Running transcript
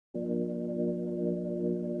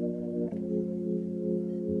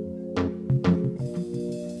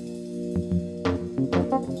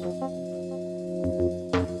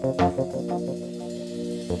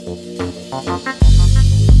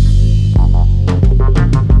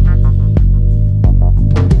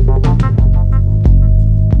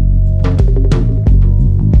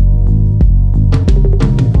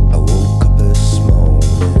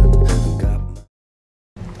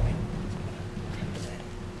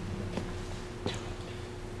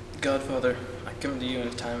Godfather, I come to you in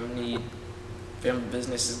a time of need. Family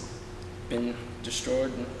business has been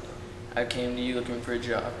destroyed, and I came to you looking for a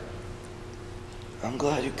job. I'm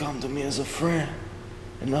glad you come to me as a friend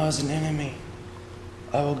and not as an enemy.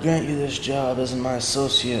 I will grant you this job as my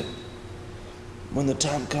associate. When the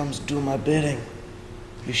time comes to do my bidding,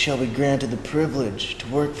 you shall be granted the privilege to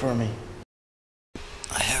work for me.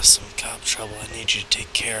 I have some cop trouble I need you to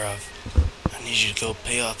take care of. I need you to go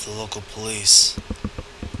pay off the local police.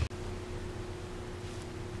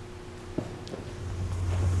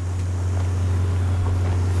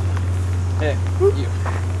 Hey, you.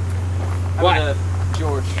 What?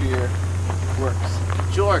 George here works.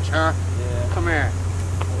 George, huh? Yeah. Come here.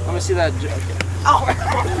 Let me see that. Oh!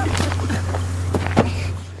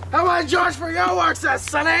 How about George for your works, that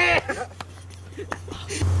sonny?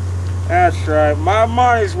 That's right. My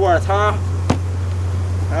money's worth, huh?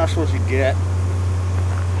 That's what you get.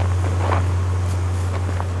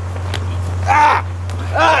 Ah!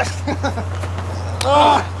 Ah!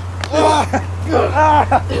 Ah!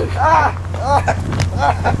 Ah!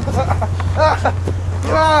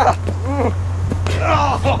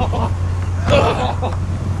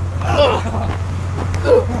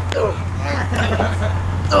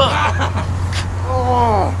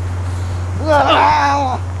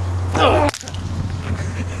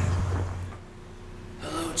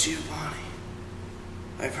 Hello, Giovanni.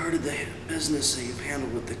 I've heard of the business that you've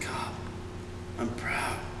handled with the cop. I'm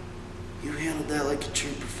proud. You handled that like a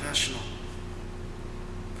true professional.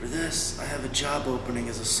 For this, I have a job opening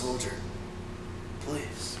as a soldier.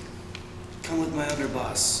 Please, come with my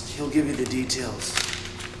underboss. He'll give you the details.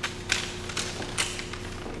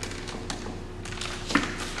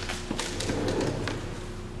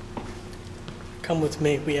 Come with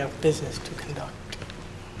me, we have business to conduct.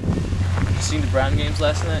 You seen the Brown games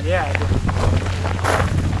last night? Yeah, I did.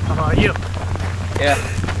 How about you? Yeah.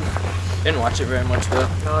 Didn't watch it very much though.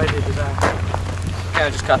 No, I did that. Yeah, I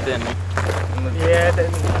just caught the ending. Yeah,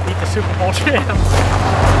 then beat the Super Bowl champs.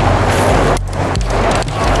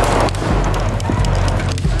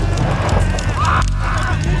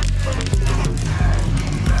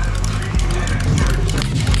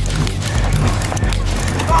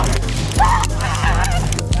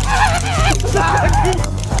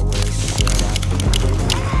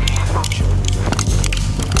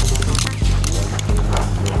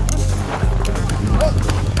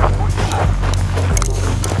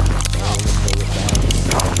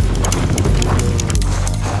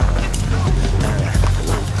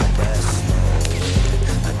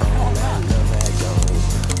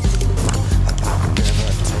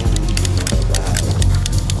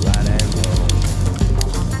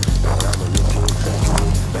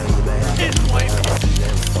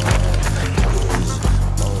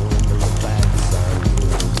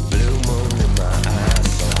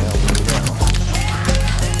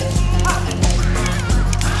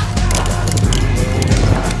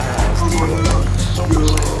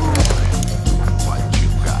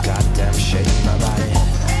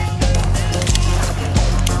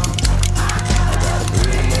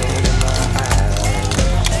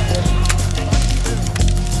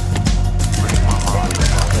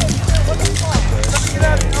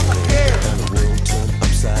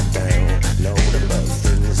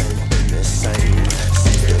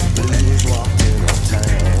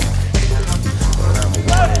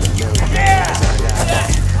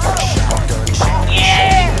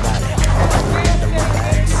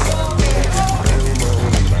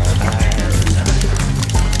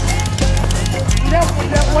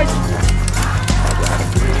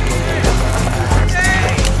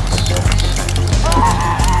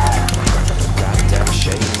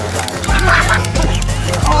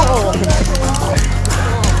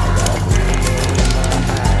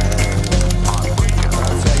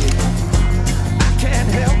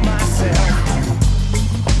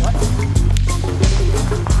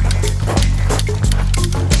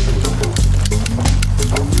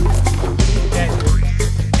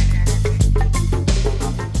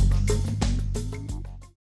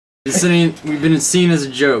 We've been seen as a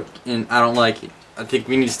joke, and I don't like it. I think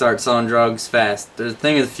we need to start selling drugs fast. They're a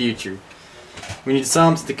thing of the future. We need to sell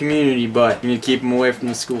them to the community, but we need to keep them away from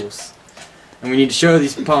the schools. And we need to show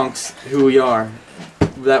these punks who we are,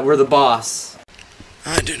 that we're the boss.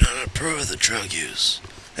 I do not approve of the drug use.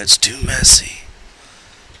 It's too messy.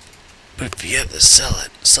 But if you have to sell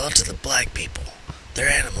it to the black people. They're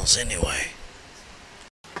animals anyway.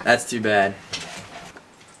 That's too bad.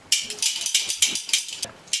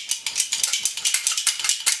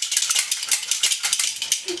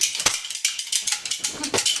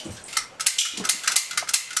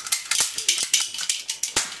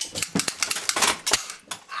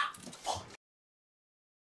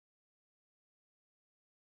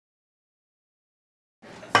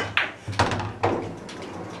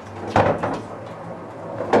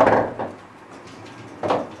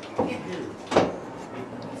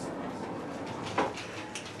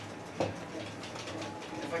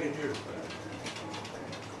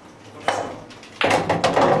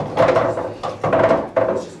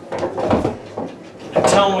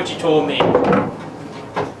 Tell them what you told me.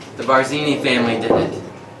 The Barzini family did it.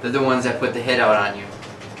 They're the ones that put the hit out on you.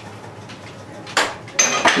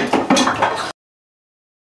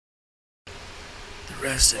 The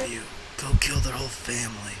rest of you, go kill their whole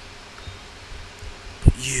family.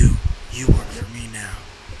 But you work for me now.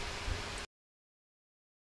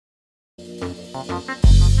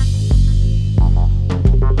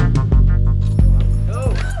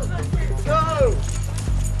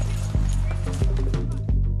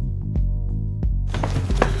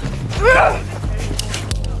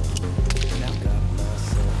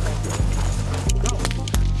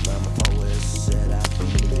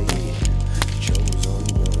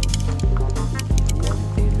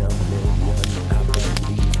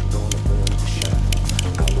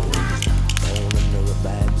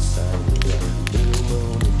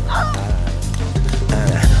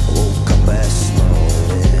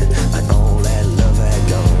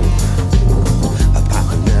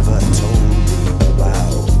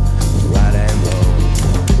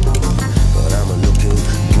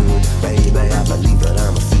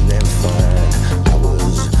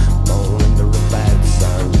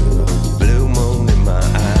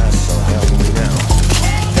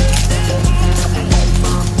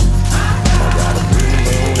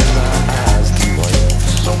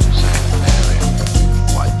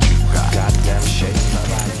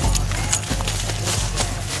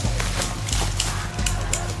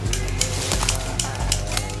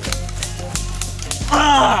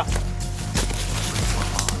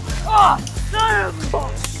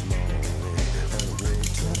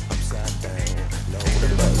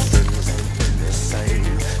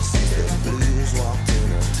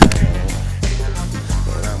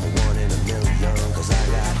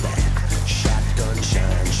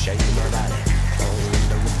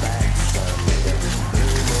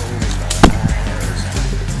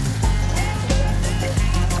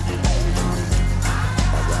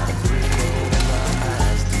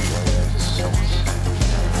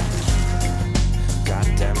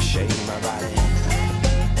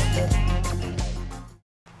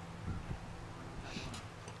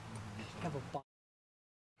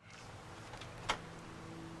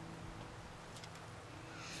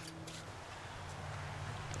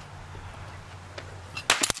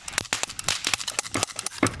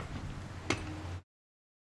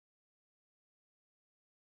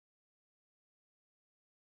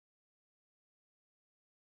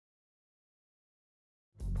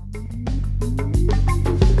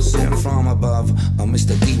 Sent from above, oh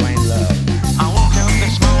Mr. Dwayne Love. I woke up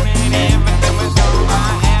this morning, everything